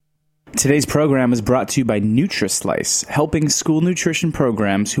Today's program is brought to you by NutriSlice, helping school nutrition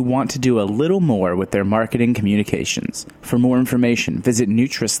programs who want to do a little more with their marketing communications. For more information, visit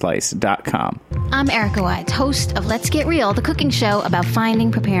NutriSlice.com. I'm Erica Wides, host of Let's Get Real, the cooking show about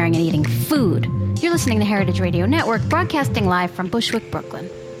finding, preparing, and eating food. You're listening to Heritage Radio Network, broadcasting live from Bushwick, Brooklyn.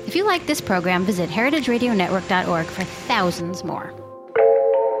 If you like this program, visit heritageradionetwork.org for thousands more.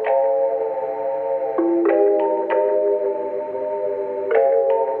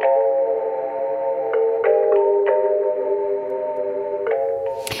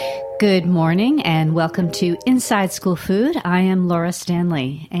 Good morning and welcome to Inside School Food. I am Laura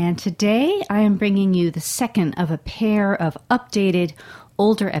Stanley, and today I am bringing you the second of a pair of updated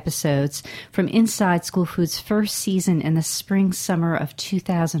older episodes from Inside School Food's first season in the spring-summer of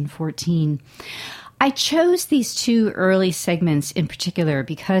 2014. I chose these two early segments in particular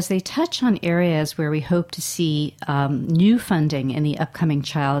because they touch on areas where we hope to see new funding in the upcoming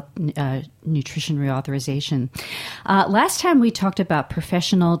child nutrition reauthorization. Last time we talked about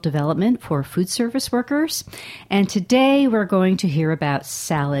professional development for food service workers, and today we're going to hear about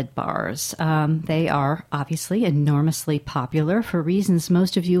salad bars. They are obviously enormously popular for reasons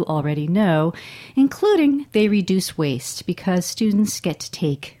most of you already know, including they reduce waste because students get to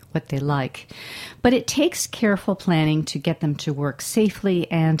take what they like. But it takes careful planning to get them to work safely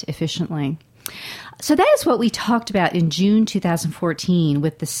and efficiently. So that is what we talked about in June 2014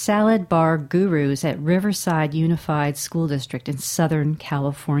 with the salad bar gurus at Riverside Unified School District in Southern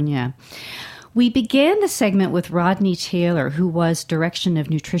California. We began the segment with Rodney Taylor, who was Direction of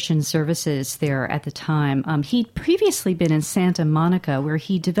Nutrition Services there at the time. He'd previously been in Santa Monica, where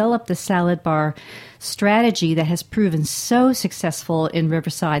he developed the salad bar strategy that has proven so successful in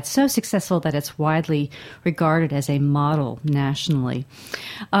Riverside, so successful that it's widely regarded as a model nationally.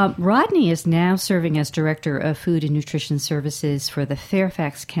 Rodney is now serving as Director of Food and Nutrition Services for the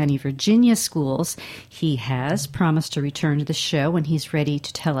Fairfax County, Virginia schools. He has promised to return to the show when he's ready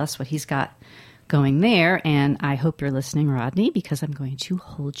to tell us what he's got going there, and I hope you're listening, Rodney, because I'm going to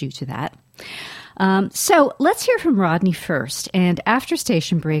hold you to that. So let's hear from Rodney first, and after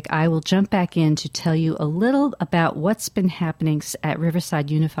station break, I will jump back in to tell you a little about what's been happening at Riverside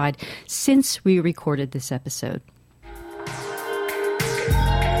Unified since we recorded this episode.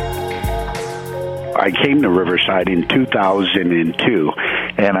 I came to Riverside in 2002,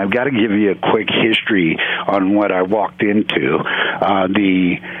 and I've got to give you a quick history on what I walked into.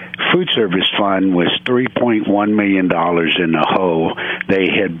 The food service fund was $3.1 million in the hole. They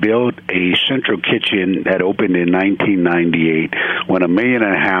had built a central kitchen that opened in 1998, went $1.5 million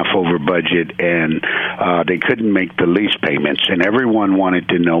over budget, and they couldn't make the lease payments. And everyone wanted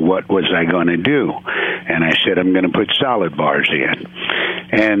to know, what was I going to do? And I said, I'm going to put salad bars in.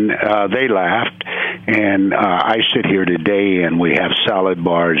 And they laughed. And I sit here today, and we have salad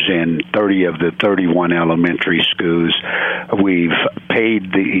bars in 30 of the 31 elementary schools. We've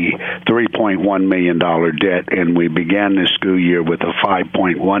paid the $3.1 million debt, and we began the school year with a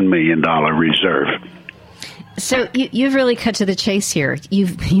 $5.1 million reserve. So you've really cut to the chase here.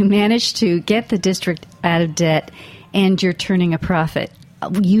 You managed to get the district out of debt, and you're turning a profit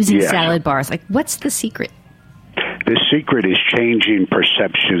using salad bars. Like, what's the secret? The secret is changing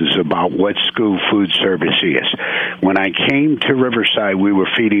perceptions about what school food service is. When I came to Riverside, we were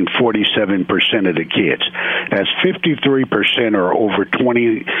feeding 47% of the kids. That's 53%, or over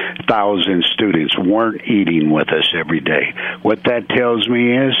 20,000 students weren't eating with us every day. What that tells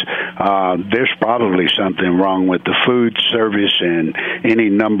me is there's probably something wrong with the food service and any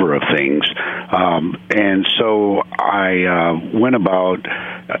number of things. And so I went about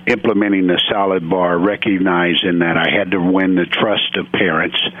implementing the salad bar, recognizing that I had to win the trust of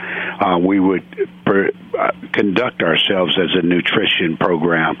parents. We would conduct ourselves as a nutrition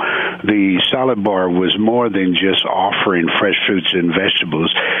program. The salad bar was more than just offering fresh fruits and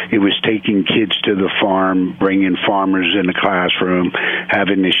vegetables. It was taking kids to the farm, bringing farmers in the classroom,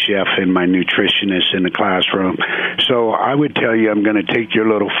 having the chef and my nutritionist in the classroom. So I would tell you, I'm going to take your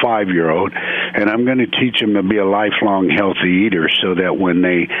little 5-year-old, and I'm going to teach them to be a lifelong healthy eater so that when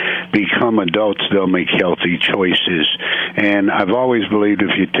they become adults, they'll make healthy choices. And I've always believed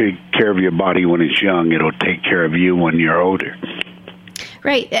if you take care of your body when it's young, it'll take care of you when you're older.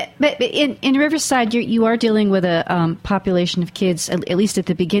 Right. But in Riverside, you are dealing with a population of kids, at least at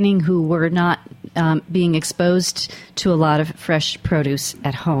the beginning, who were not being exposed to a lot of fresh produce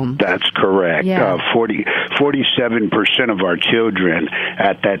at home. That's correct. Yeah. 47% of our children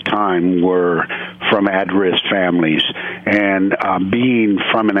at that time were from at-risk families. And being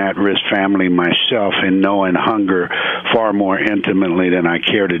from an at-risk family myself and knowing hunger far more intimately than I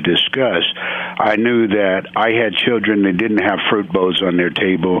care to discuss, I knew that I had children that didn't have fruit bowls on their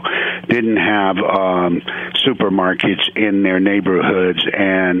table, didn't have supermarkets in their neighborhoods,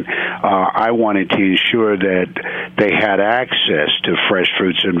 and I wanted to ensure that they had access to fresh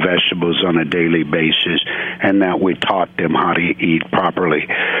fruits and vegetables on a daily basis, and that we taught them how to eat properly.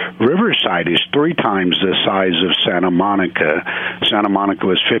 Riverside is 3 times the size of Santa Monica. Santa Monica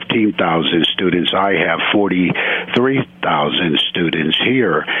was 15,000 students. I have 43,000 students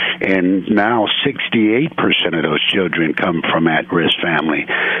here, and now 68% of those children come from at-risk family.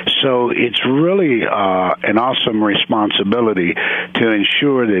 So it's really an awesome responsibility to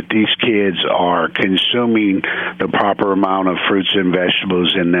ensure that these kids are consuming the proper amount of fruits and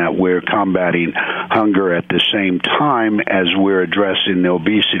vegetables, and that we're combating hunger at the same time as we're addressing the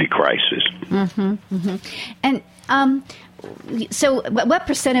obesity crisis. Mm-hmm, mm-hmm. And so what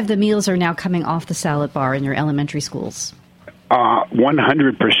percent of the meals are now coming off the salad bar in your elementary schools?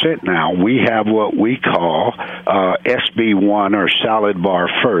 100% now. We have what we call SB1, or salad bar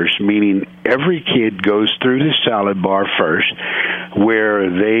first, meaning every kid goes through the salad bar first, where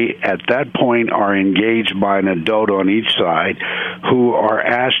they, at that point, are engaged by an adult on each side who are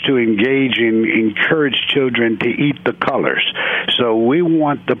asked to engage and encourage children to eat the colors. So we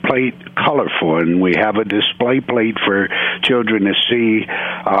want the plate colorful, and we have a display plate for children to see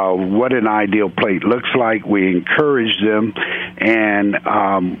what an ideal plate looks like. We encourage them, and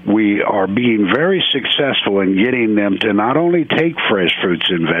we are being very successful in getting them to not only take fresh fruits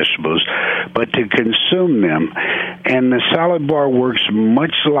and vegetables, but to consume them. And the salad bar works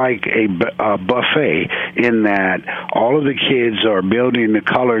much like a buffet, in that all of the kids are building the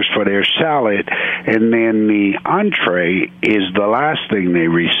colors for their salad, and then the entree is the last thing they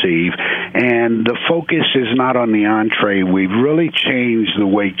receive. And the focus is not on the entree. We've really changed the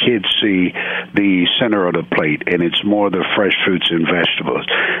way kids see the center of the plate, and it's more the fresh fruits and vegetables.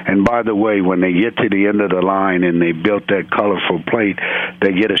 And by the way, when they get to the end of the line and they built that colorful plate,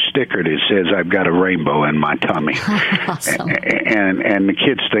 they get a sticker that says, "I've got a rainbow in my tummy." Awesome. And the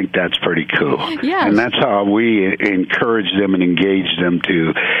kids think that's pretty cool. Yes. And that's how we encourage them and engage them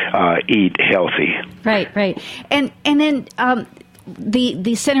to eat healthy. Right. And then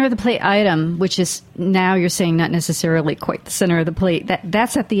the center of the plate item, which is now you're saying not necessarily quite the center of the plate,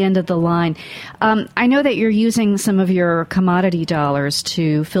 that's at the end of the line. I know that you're using some of your commodity dollars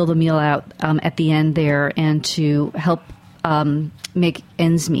to fill the meal out at the end there, and to help make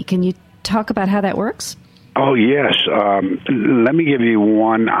ends meet. Can you talk about how that works? Oh, yes. Let me give you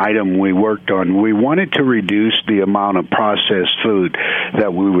one item we worked on. We wanted to reduce the amount of processed food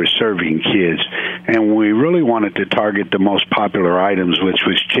that we were serving kids, and we really wanted to target the most popular items, which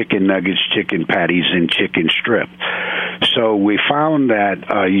was chicken nuggets, chicken patties, and chicken strip. So we found that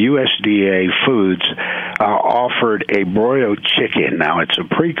USDA Foods offered a broiled chicken. Now, it's a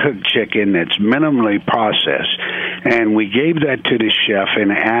pre-cooked chicken that's minimally processed, and we gave that to the chef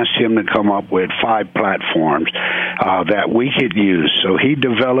and asked him to come up with 5 platforms that we could use. So he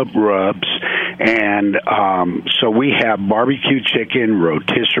developed rubs, and so we have barbecue chicken,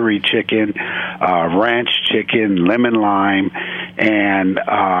 rotisserie chicken, ranch chicken, lemon lime, and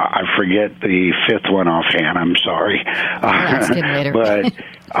I forget the 5th one offhand. I'm sorry. That's good later. But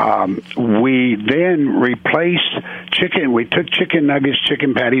we then replaced chicken. We took chicken nuggets,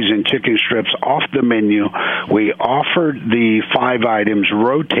 chicken patties, and chicken strips off the menu. We offered the 5 items,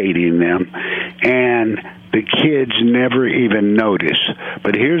 rotating them, and the kids never even notice.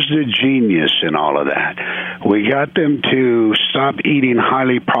 But here's the genius in all of that. We got them to stop eating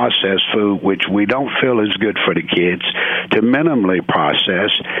highly processed food, which we don't feel is good for the kids, to minimally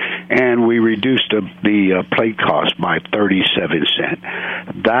processed, and we reduced the plate cost by 37 cents.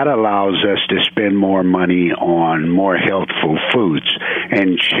 That allows us to spend more money on more healthful foods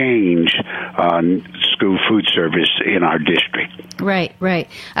and change school food service in our district. Right.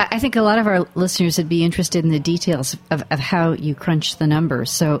 I think a lot of our listeners would be interested in the details of how you crunch the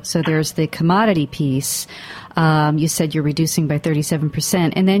numbers. So there's the commodity piece. You said you're reducing by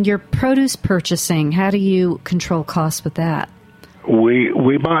 37%. And then your produce purchasing, how do you control costs with that?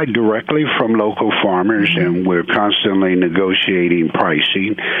 We buy directly from local farmers, and we're constantly negotiating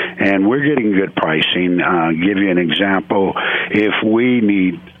pricing, and we're getting good pricing. Give you an example. If we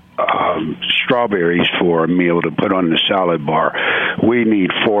need strawberries for a meal to put on the salad bar, we need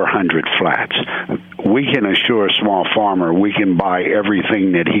 400 flats. We can assure a small farmer we can buy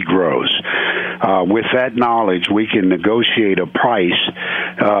everything that he grows. With that knowledge, we can negotiate a price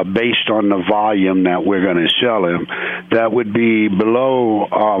based on the volume that we're going to sell them, that would be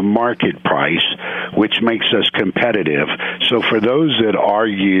below market price, which makes us competitive. So for those that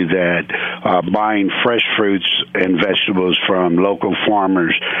argue that buying fresh fruits and vegetables from local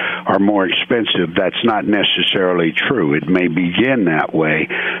farmers are more expensive, that's not necessarily true. It may begin that way,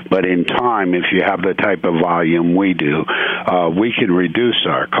 but in time, if you have the type of volume we do, we can reduce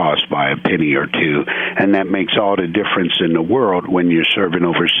our cost by a penny or two, and that makes all the difference in the world when you're serving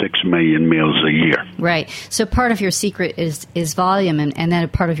over 6 million meals a year. Right. So part of your secret is volume, and then a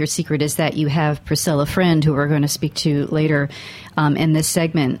part of your secret is that you have Priscilla Friend, who we're going to speak to later in this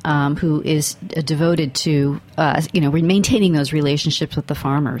segment, who is devoted to maintaining those relationships with the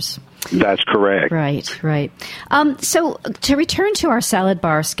farmers. That's correct. Right. So to return to our salad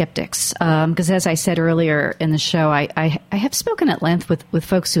bar skeptics, because as I said earlier in the show, I have spoken at length with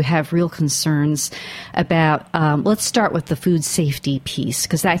folks who have real concerns about, let's start with the food safety piece,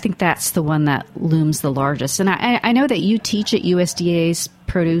 because I think that's the one that looms the largest. And I know that you teach at USDA's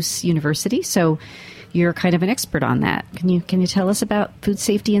Produce University, so you're kind of an expert on that. Can you tell us about food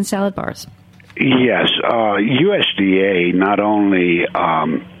safety in salad bars? Yes. USDA not only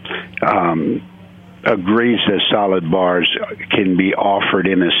agrees that salad bars can be offered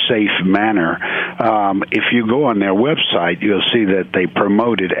in a safe manner. If you go on their website, you'll see that they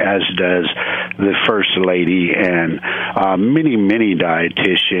promote it, as does the First Lady, and many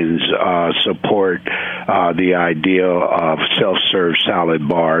dietitians support the idea of self-serve salad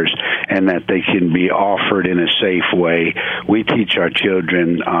bars and that they can be offered in a safe way. We teach our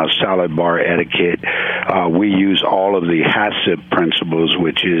children salad bar etiquette. We use all of the HACCP principles,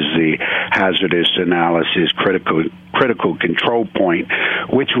 which is the hazardous analysis critical control point,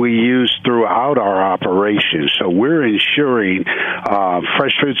 which we use throughout our operations. So we're ensuring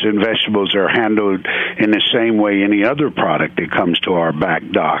fresh fruits and vegetables are handled in the same way any other product that comes to our back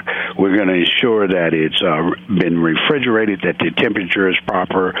dock. We're going to ensure that it's been refrigerated, that the temperature is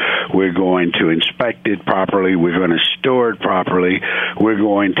proper. We're going to inspect it properly. We're going to store it properly. We're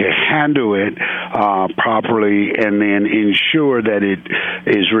going to handle it properly, and then ensure that it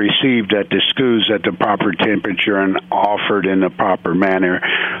is received at the schools at the proper temperature and offered in the proper manner.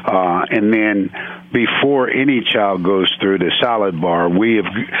 And then before any child goes through the salad bar, we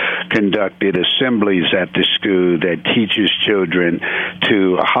have conducted assemblies at the school that teaches children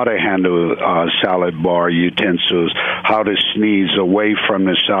to how to handle salad bar utensils, how to sneeze away from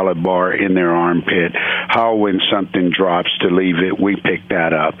the salad bar in their armpit, how when something drops to leave it, we pick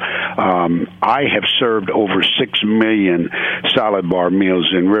that up. I have served over 6 million salad bar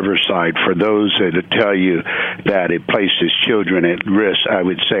meals in Riverside. For those that tell you that it places children at risk, I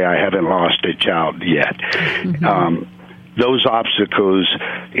would say I haven't lost a child yet. Mm-hmm. Those obstacles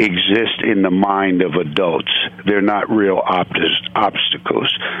exist in the mind of adults. They're not real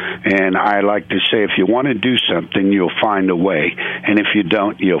obstacles. And I like to say, if you want to do something, you'll find a way. And if you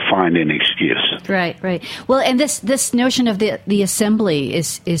don't, you'll find an excuse. Right. Well, and this notion of the assembly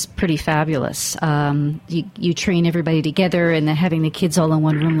is pretty fabulous. You train everybody together, and then having the kids all in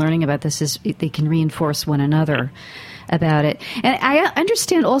one room learning about this they can reinforce one another about it. And I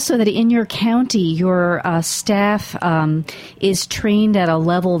understand also that in your county, your staff is trained at a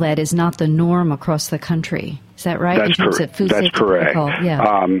level that is not the norm across the country. Is that right? That's correct.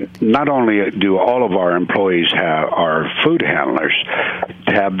 Yeah. Not only do all of our employees are food handlers,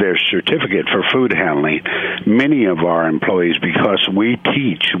 have their certificate for food handling, many of our employees, because we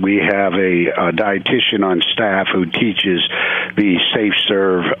have a dietitian on staff who teaches the Safe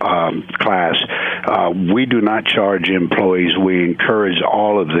Serve class. We do not charge employees. We encourage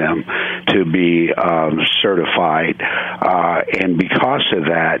all of them to be certified. And because of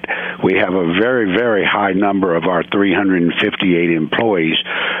that, we have a very, very high number of our 358 employees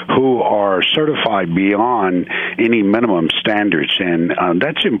who are certified beyond any minimum standards. And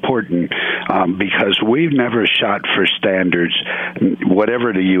that's important because we've never shot for standards,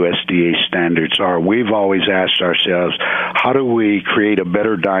 whatever the USDA standards are. We've always asked ourselves, how do we create a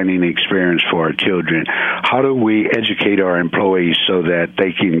better dining experience for our children? How do we educate our employees so that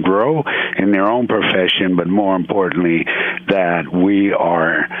they can grow in their own profession, but more importantly, that we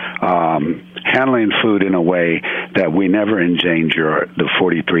are handling food in a way that we never endanger the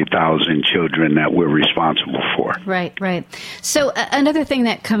 43,000 children that we're responsible for. Right. So another thing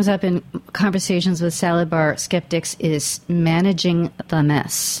that comes up in conversations with salad bar skeptics is managing the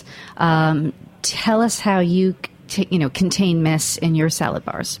mess. Tell us how you contain mess in your salad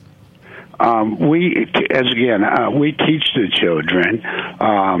bars. We teach the children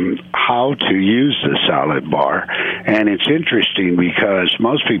how to use the salad bar, and it's interesting because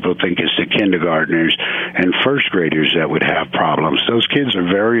most people think it's the kindergartners and first graders that would have problems. Those kids are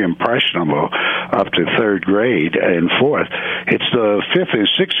very impressionable up to third grade and fourth. It's the fifth and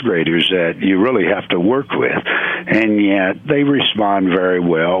sixth graders that you really have to work with, and yet they respond very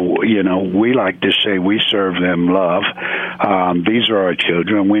well. You know, we like to say we serve them love. These are our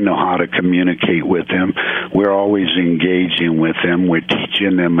children. We know how to communicate with them. We're always engaging with them. We're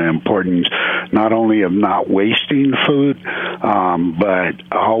teaching them the importance not only of not wasting food, but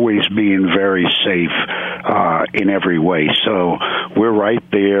always being very safe in every way. So we're right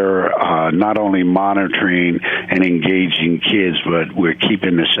there, not only monitoring and engaging kids, but we're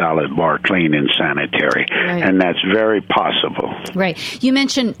keeping the salad bar clean and sanitary. Right. And that's very possible. Right. You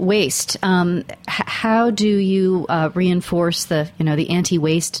mentioned waste. How do you reinforce the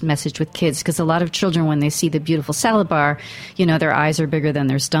anti-waste message with kids? Because a lot of children, when they see the beautiful salad bar, their eyes are bigger than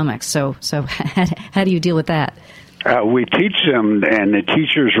their stomachs. So how do you deal with that? We teach them, and the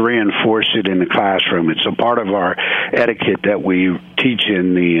teachers reinforce it in the classroom. It's a part of our etiquette that we teach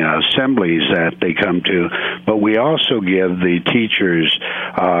in the assemblies that they come to, but we also give the teachers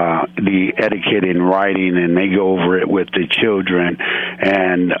the etiquette in writing, and they go over it with the children.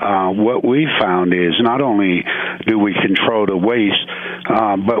 And what we found is not only do we control the waste,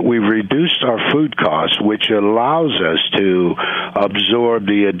 but we've reduced our food costs, which allows us to absorb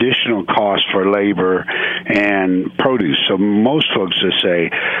the additional cost for labor and produce. So most folks will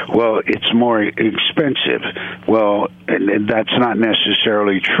say, well, it's more expensive. Well, that's not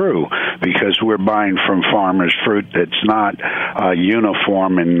necessarily true, because we're buying from farmers fruit that's not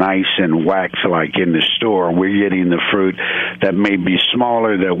uniform and nice and waxed like in the store. We're getting the fruit that may be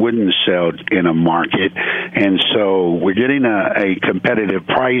smaller, that wouldn't sell in a market. And so we're getting a competitive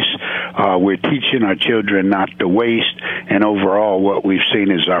price. We're teaching our children not to waste. And overall, what we've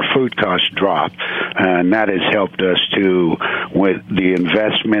seen is our food costs drop. And that has helped us with the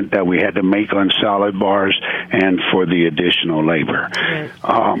investment that we had to make on salad bars and for the additional labor. Right.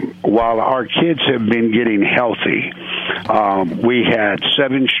 While our kids have been getting healthy, we had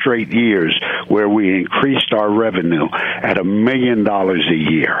 7 straight years where we increased our revenue at $1 million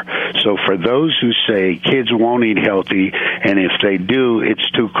a year. So for those who say kids won't eat healthy, and if they do, it's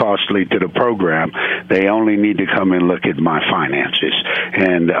too costly to the program, they only need to come and look at my finances,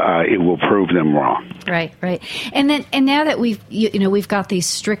 and it will prove them wrong. Right. And now that we've got these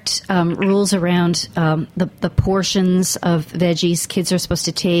strict rules around the portions of veggies kids are supposed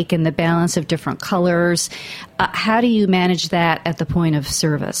to take and the balance of different colors, how do you manage that at the point of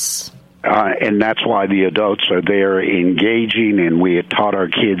service? And that's why the adults are there engaging, and we had taught our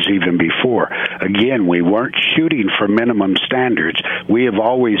kids even before. Again, we weren't shooting for minimum standards. We have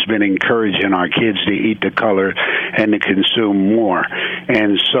always been encouraging our kids to eat the color and to consume more.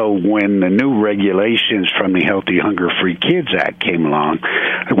 And so when the new regulations from the Healthy Hunger-Free Kids Act came along,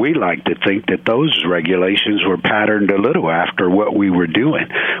 we like to think that those regulations were patterned a little after what we were doing.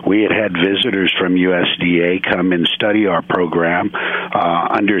 We had visitors from USDA come and study our program.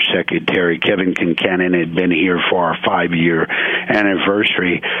 Undersecretary Kevin Kincannon had been here for our 5-year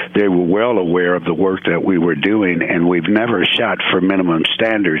anniversary. They were well aware of the work that we were doing, and we've never shot for minimum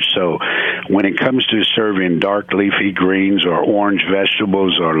standards. So when it comes to serving dark leafy greens or orange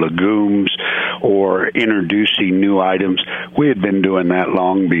vegetables or legumes or introducing new items, we had been doing that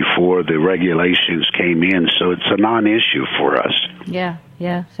long before the regulations came in, so it's a non-issue for us.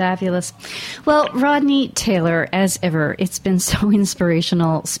 Yeah, fabulous. Well, Rodney Taylor, as ever, it's been so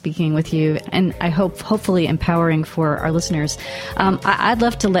inspirational speaking with you, and I hopefully empowering for our listeners. I'd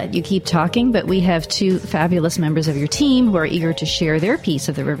love to let you keep talking, but we have 2 fabulous members of your team who are eager to share their piece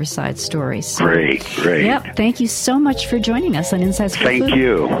of the Riverside story. So, great. Yep, thank you so much for joining us on Inside School Food. Thank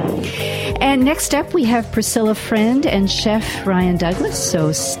you. And next up, we have Priscilla Friend and Chef Ryan Douglas,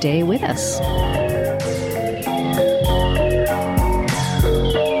 so stay with us.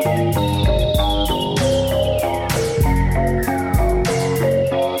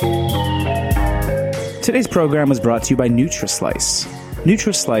 Today's program was brought to you by Nutrislice.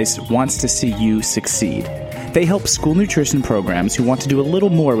 Nutrislice wants to see you succeed. They help school nutrition programs who want to do a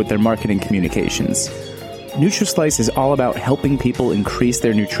little more with their marketing communications. Nutrislice is all about helping people increase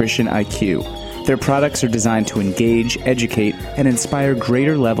their nutrition IQ. Their products are designed to engage, educate, and inspire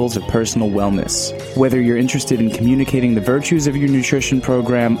greater levels of personal wellness. Whether you're interested in communicating the virtues of your nutrition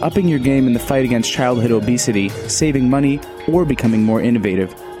program, upping your game in the fight against childhood obesity, saving money, or becoming more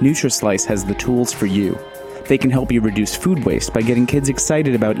innovative, Nutrislice has the tools for you. They can help you reduce food waste by getting kids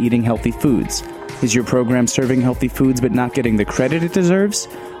excited about eating healthy foods. Is your program serving healthy foods but not getting the credit it deserves?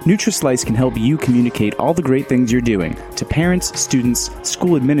 NutriSlice can help you communicate all the great things you're doing to parents, students,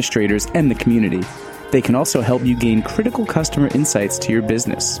 school administrators, and the community. They can also help you gain critical customer insights to your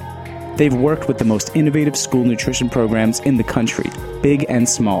business. They've worked with the most innovative school nutrition programs in the country, big and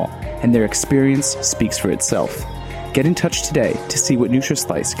small, and their experience speaks for itself. Get in touch today to see what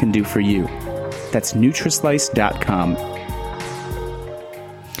NutriSlice can do for you. That's NutriSlice.com.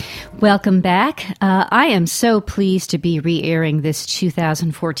 Welcome back. I am so pleased to be re-airing this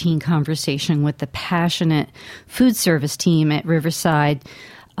 2014 conversation with the passionate food service team at Riverside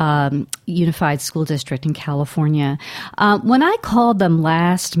Unified School District in California. When I called them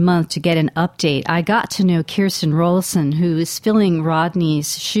last month to get an update, I got to know Kirsten Rollison, who is filling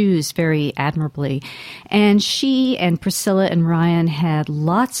Rodney's shoes very admirably. And she and Priscilla and Ryan had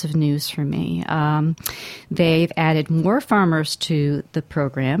lots of news for me. They've added more farmers to the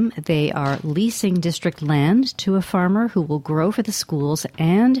program. They are leasing district land to a farmer who will grow for the schools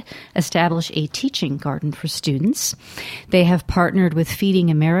and establish a teaching garden for students. They have partnered with Feeding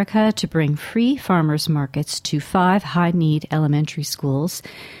America to bring free farmers markets to 5 high-need elementary schools.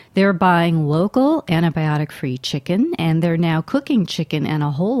 They're buying local antibiotic-free chicken, and they're now cooking chicken and a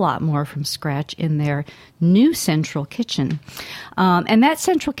whole lot more from scratch in their new central kitchen. And that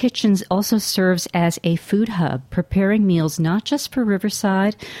central kitchen also serves as a food hub, preparing meals not just for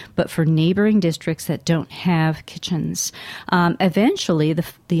Riverside, but for neighboring districts that don't have kitchens. Eventually,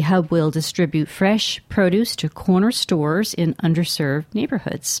 the hub will distribute fresh produce to corner stores in underserved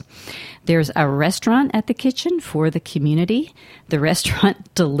neighborhoods. There's a restaurant at the kitchen for the community. The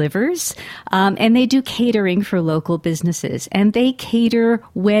restaurant delivers, and they do catering for local businesses, and they cater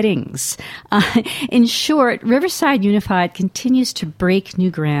weddings. In short, Riverside Unified continues to break new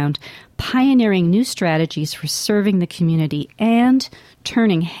ground, pioneering new strategies for serving the community and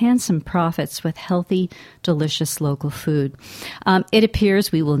turning handsome profits with healthy, delicious local food. It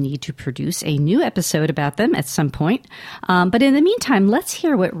appears we will need to produce a new episode about them at some point. But in the meantime, let's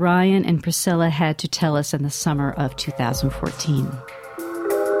hear what Ryan and Priscilla had to tell us in the summer of 2014.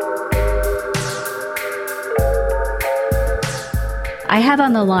 I have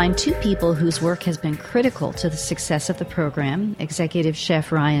on the line 2 people whose work has been critical to the success of the program, Executive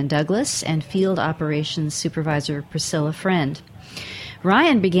Chef Ryan Douglas and Field Operations Supervisor Priscilla Friend.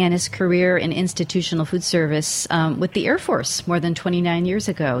 Ryan began his career in institutional food service with the Air Force more than 29 years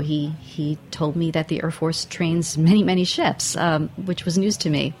ago. He told me that the Air Force trains many, many chefs, which was news to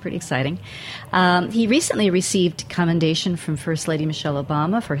me. Pretty exciting. He recently received commendation from First Lady Michelle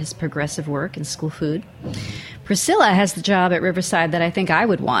Obama for his progressive work in school food. Priscilla has the job at Riverside that I think I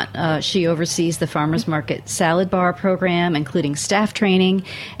would want. She oversees the Farmers Market Salad Bar program, including staff training,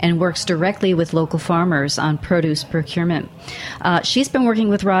 and works directly with local farmers on produce procurement. She's been working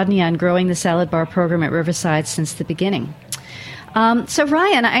with Rodney on growing the Salad Bar program at Riverside since the beginning. So,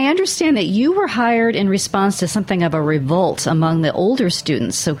 Ryan, I understand that you were hired in response to something of a revolt among the older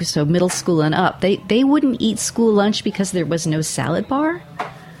students, so middle school and up. They wouldn't eat school lunch because there was no salad bar?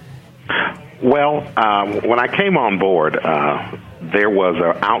 Well, when I came on board, there was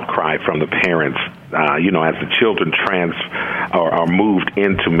an outcry from the parents, as the children are moved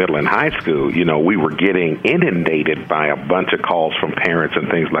into middle and high school. We were getting inundated by a bunch of calls from parents and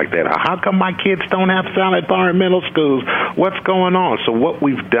things like that. How come my kids don't have salad bar in middle schools? What's going on? So what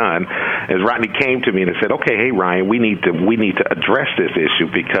we've done is Rodney came to me and said, okay, hey, Ryan, we need to address this issue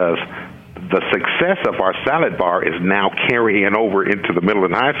because the success of our salad bar is now carrying over into the middle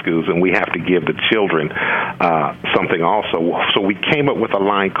and high schools, and we have to give the children something also. So we came up with a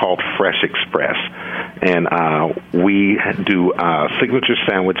line called Fresh Express, and we do signature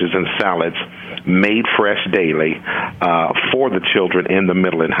sandwiches and salads made fresh daily for the children in the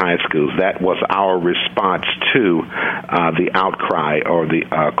middle and high schools. That was our response to the outcry or the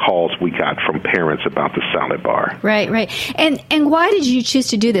calls we got from parents about the salad bar. Right. And why did you choose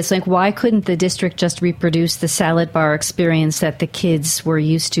to do this? Like, why couldn't the district just reproduce the salad bar experience that the kids were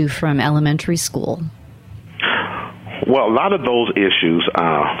used to from elementary school? Well, a lot of those issues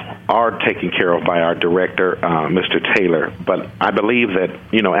are taken care of by our director, Mr. Taylor. But I believe that,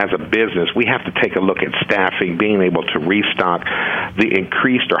 as a business, we have to take a look at staffing, being able to restock the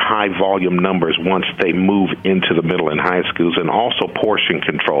increased or high volume numbers once they move into the middle and high schools, and also portion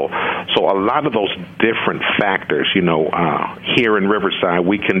control. So a lot of those different factors, here in Riverside,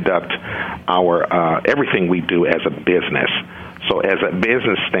 we conduct our everything we do as a business. So as a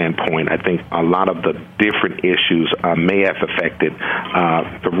business standpoint, I think a lot of the different issues may have affected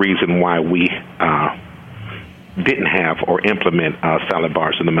the reason why we didn't have or implement salad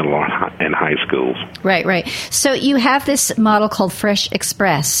bars in the middle and high schools. Right. So you have this model called Fresh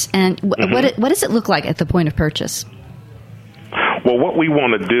Express, and what does it look like at the point of purchase? Well, what we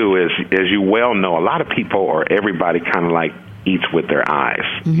want to do is, as you well know, a lot of people or everybody kind of like eats with their eyes.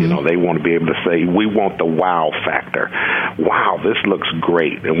 You know, they want to be able to say, we want the wow factor. Wow, this looks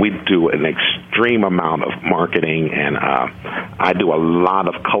great. And we do an extreme amount of marketing, and I do a lot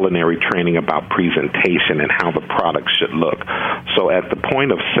of culinary training about presentation and how the product should look. So at the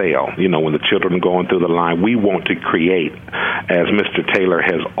point of sale, you know, when the children are going through the line, we want to create, as Mr. Taylor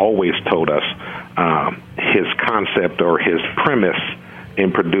has always told us, his concept or his premise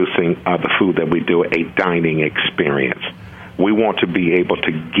in producing the food that we do, a dining experience. We want to be able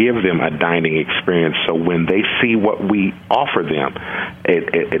to give them a dining experience so when they see what we offer them,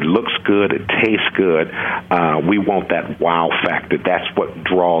 it looks good, it tastes good. We want that wow factor. That's what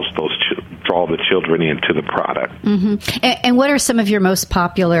draw the children into the product. And what are some of your most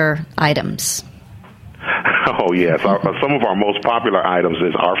popular items? Oh, yes. Some of our most popular items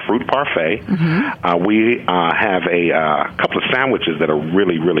is our fruit parfait. We have a couple of sandwiches that are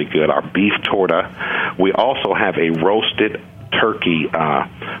really, really good. Our beef torta. We also have a roasted turkey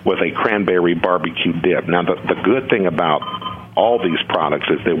with a cranberry barbecue dip. Now, the good thing about all these products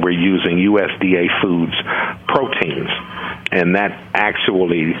is that we're using USDA Foods proteins, and that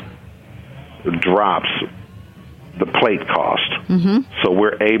actually drops the plate cost. So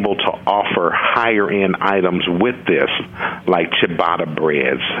we're able to offer higher end items with this, like ciabatta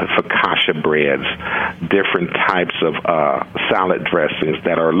breads, focaccia breads, different types of salad dressings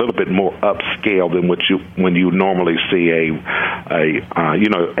that are a little bit more upscale than when you normally see a you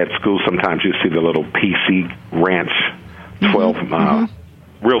know, at school sometimes you see the little PC Ranch 12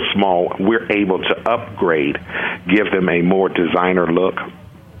 real small. We're able to upgrade, give them a more designer look.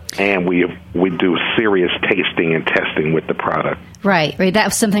 And we do serious tasting and testing with the product. Right. That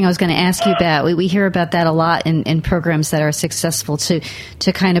was something I was going to ask you about. We hear about that a lot in programs that are successful to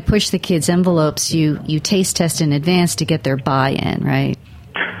kind of push the kids' envelopes. You taste test in advance to get their buy-in, right?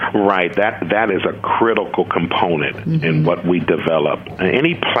 Right. That is a critical component in what we develop.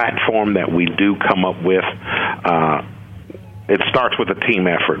 Any platform that we do come up with, it starts with a team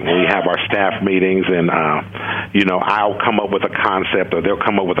effort. We have our staff meetings, and you know, I'll come up with a concept, or they'll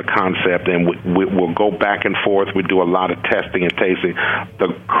come up with a concept, and we'll go back and forth. We do a lot of testing and tasting.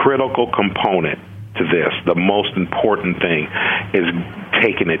 The critical component to this, the most important thing, is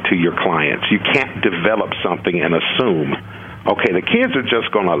taking it to your clients. You can't develop something and assume, okay, the kids are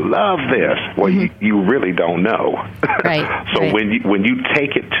just going to love this. Well, you really don't know. Right. So when you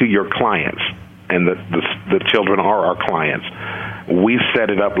take it to your clients, and the children are our clients, we set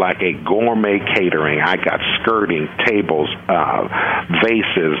it up like a gourmet catering. I got skirting, tables,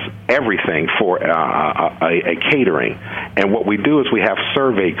 vases, everything for a catering. And what we do is we have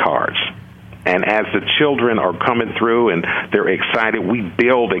survey cards. And as the children are coming through and they're excited, we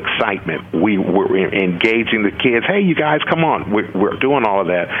build excitement. We're engaging the kids. Hey, you guys, come on. We're doing all of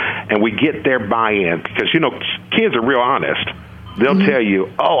that. And we get their buy-in because, you know, kids are real honest. They'll tell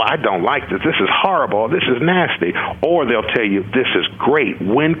you, oh, I don't like this. This is horrible. This is nasty. Or they'll tell you, this is great.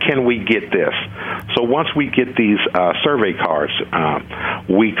 When can we get this? So once we get these survey cards,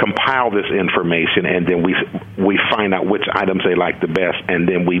 we compile this information, and then we find out which items they like the best, and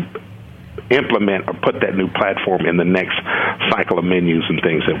then we implement or put that new platform in the next cycle of menus and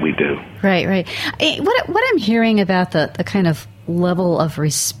things that we do. Right. What I'm hearing about the kind of level of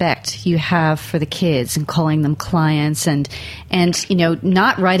respect you have for the kids and calling them clients and you know,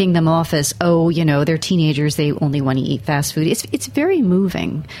 not writing them off as, oh, you know, they're teenagers, they only want to eat fast food. It's very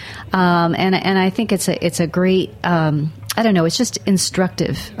moving, and I think it's a great I don't know, it's just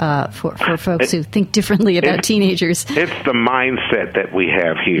instructive for folks who think differently about teenagers. It's the mindset that we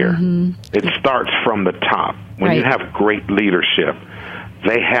have here. It starts from the top. When you have great leadership,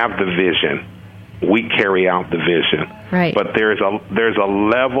 they have the vision. We carry out the vision. Right. But there's a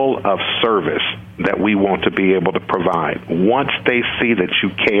level of service that we want to be able to provide. Once they see that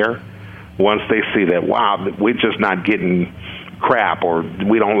you care, once they see that, wow, we're just not getting crap, or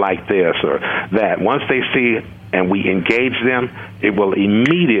we don't like this or that, once they see and we engage them, it will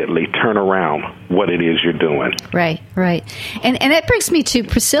immediately turn around what it is you're doing. Right. And that brings me to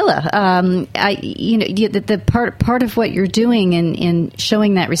Priscilla. The part of what you're doing in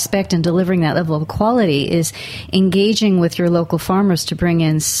showing that respect and delivering that level of quality is engaging with your local farmers to bring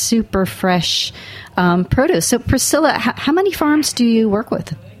in super fresh produce. So, Priscilla, how many farms do you work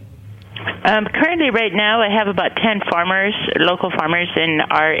with? Currently, right now, I have about 10 farmers, local farmers in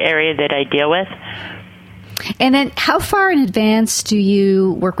our area that I deal with. And then how far in advance do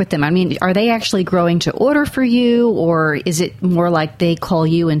you work with them? I mean, are they actually growing to order for you, or is it more like they call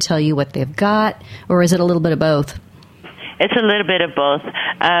you and tell you what they've got, or is it a little bit of both? It's a little bit of both.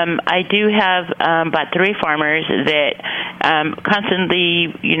 I do have about 3 farmers that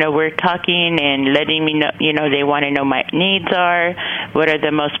constantly, we're talking and letting me know, they want to know my needs are, what are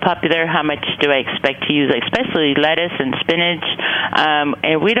the most popular, how much do I expect to use, especially lettuce and spinach.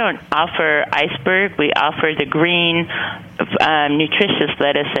 And we don't offer iceberg. We offer the green, nutritious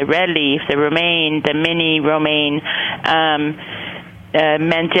lettuce, the red leaf, the romaine, the mini romaine,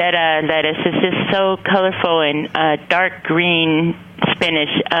 Mangetta lettuce is just so colorful, and dark green spinach.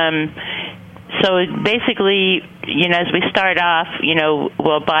 So basically, as we start off,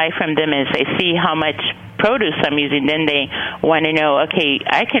 we'll buy from them as they see how much produce I'm using. Then they want to know, okay,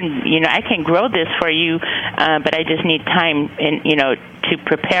 I can grow this for you, but I just need time and to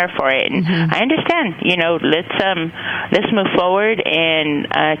prepare for it. And I understand. Let's move forward and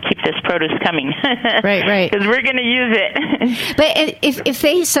keep this produce coming. Right. Because we're going to use it. But if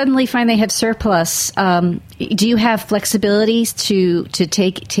they suddenly find they have surplus, do you have flexibility to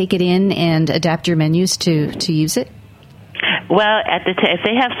take it in and adapt your menus to use it? Well, if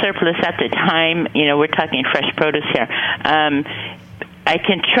they have surplus at the time, we're talking fresh produce here. I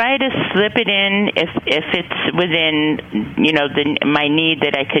can try to slip it in if it's within my need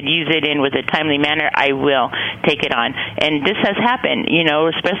that I could use it in with a timely manner. I will take it on, and this has happened.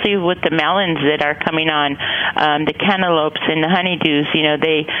 Especially with the melons that are coming on, the cantaloupes and the honeydews.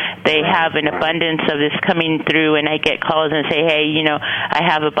 They have an abundance of this coming through, and I get calls and say, hey, I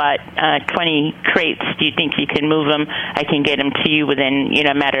have about 20 crates. Do you think you can move them? I can get them to you within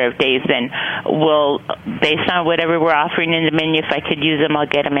a matter of days. Then we'll, based on whatever we're offering in the menu, if I could use them, I'll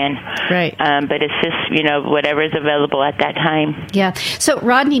get them in. Right. But it's just, whatever is available at that time. Yeah. So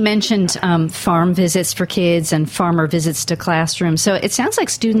Rodney mentioned farm visits for kids and farmer visits to classrooms. So it sounds like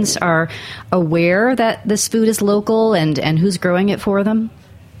students are aware that this food is local and who's growing it for them.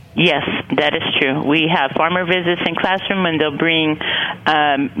 Yes, that is true. We have farmer visits in classroom, and they'll bring,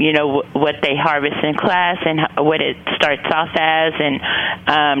 what they harvest in class and what it starts off as, and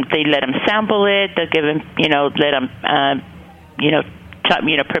they let them sample it. They'll give them, let them,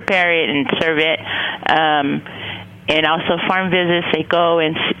 prepare it and serve it. And also farm visits, they go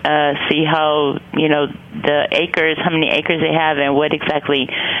and see how, the acres, how many acres they have and what exactly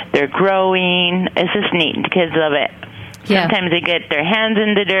they're growing. It's just neat. The kids love it. Yeah. Sometimes they get their hands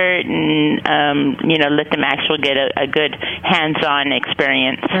in the dirt and, let them actually get a good hands-on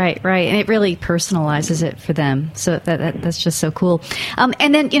experience. Right. And it really personalizes it for them. So that's just so cool.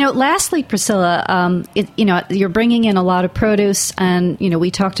 And then, lastly, Priscilla, you're bringing in a lot of produce, and, we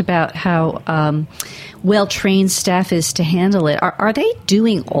talked about how well-trained staff is to handle it. Are they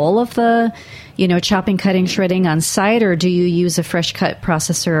doing all of the, chopping, cutting, shredding on site, or do you use a fresh cut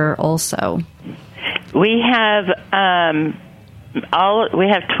processor also? We have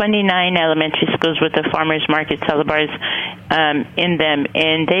 29 elementary schools with the farmers market cellar bars in them,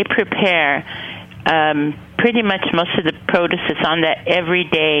 and they prepare pretty much most of the produce is on that every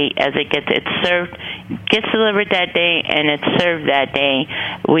day as it gets delivered that day, and it's served that day.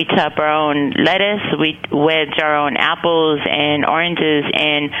 We chop our own lettuce, we wedge our own apples and oranges,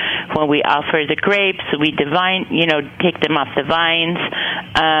 and when we offer the grapes, we take them off the vines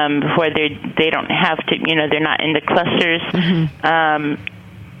where they don't have to, they're not in the clusters.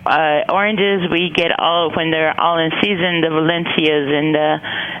 Oranges, we get when they're all in season, the Valencias and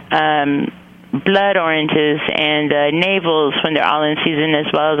the blood oranges and navels when they're all in season,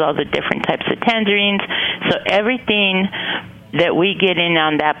 as well as all the different types of tangerines. So everything that we get in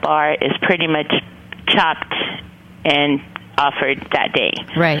on that bar is pretty much chopped and offered that day.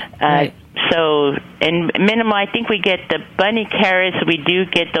 Right. So, in minimal, I think we get the bunny carrots. We do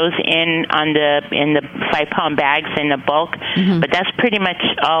get those in the 5-pound bags in the bulk, but that's pretty much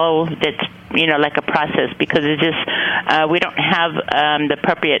all that's like a process, because it's just we don't have the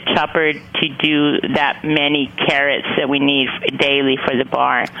appropriate chopper to do that many carrots that we need daily for the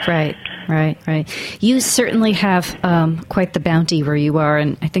bar. Right. You certainly have quite the bounty where you are,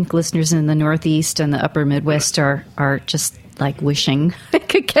 and I think listeners in the Northeast and the Upper Midwest are just like wishing I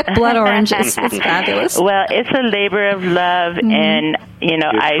could get blood oranges. It's fabulous. Well, it's a labor of love, and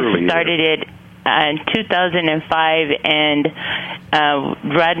I started it in 2005, and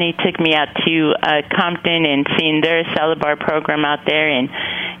Rodney took me out to Compton and seen their cellar bar program out there, and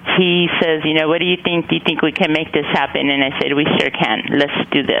he says, what do you think? Do you think we can make this happen? And I said, we sure can. Let's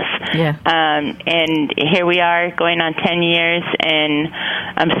do this. Yeah. And here we are going on 10 years, and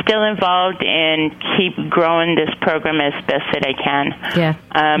I'm still involved and keep growing this program as best that I can. Yeah.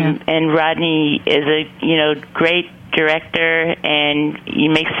 And Rodney is a, great director, and he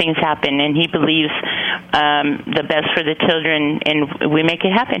makes things happen, and he believes the best for the children, and we make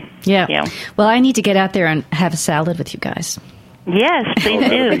it happen. Yeah. Well, I need to get out there and have a salad with you guys. Yes, please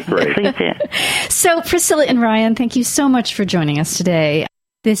do. Please do. So, Priscilla and Ryan, thank you so much for joining us today.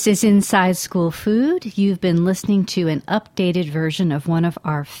 This is Inside School Food. You've been listening to an updated version of one of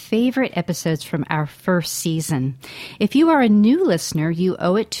our favorite episodes from our first season. If you are a new listener, you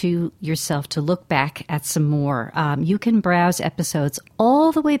owe it to yourself to look back at some more. You can browse episodes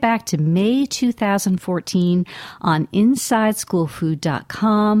all the way back to May 2014 on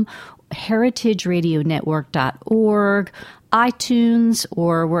InsideSchoolFood.com, heritageradionetwork.org, iTunes,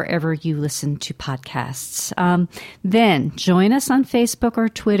 or wherever you listen to podcasts. Then join us on Facebook or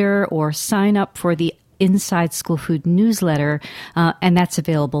Twitter, or sign up for the Inside School Food newsletter, and that's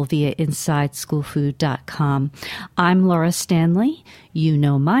available via InsideSchoolFood.com. I'm Laura Stanley. You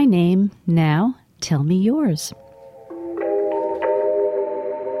know my name. Now tell me yours.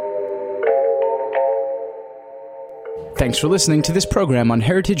 Thanks for listening to this program on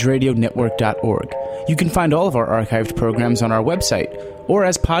heritageradionetwork.org. You can find all of our archived programs on our website or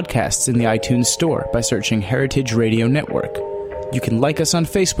as podcasts in the iTunes Store by searching Heritage Radio Network. You can like us on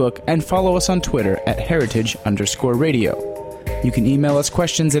Facebook and follow us on Twitter at @heritage_radio. You can email us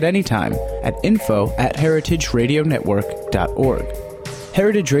questions at any time at info@heritageradionetwork.org.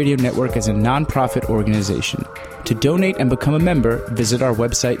 Heritage Radio Network is a nonprofit organization. To donate and become a member, visit our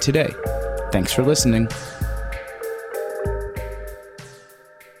website today. Thanks for listening.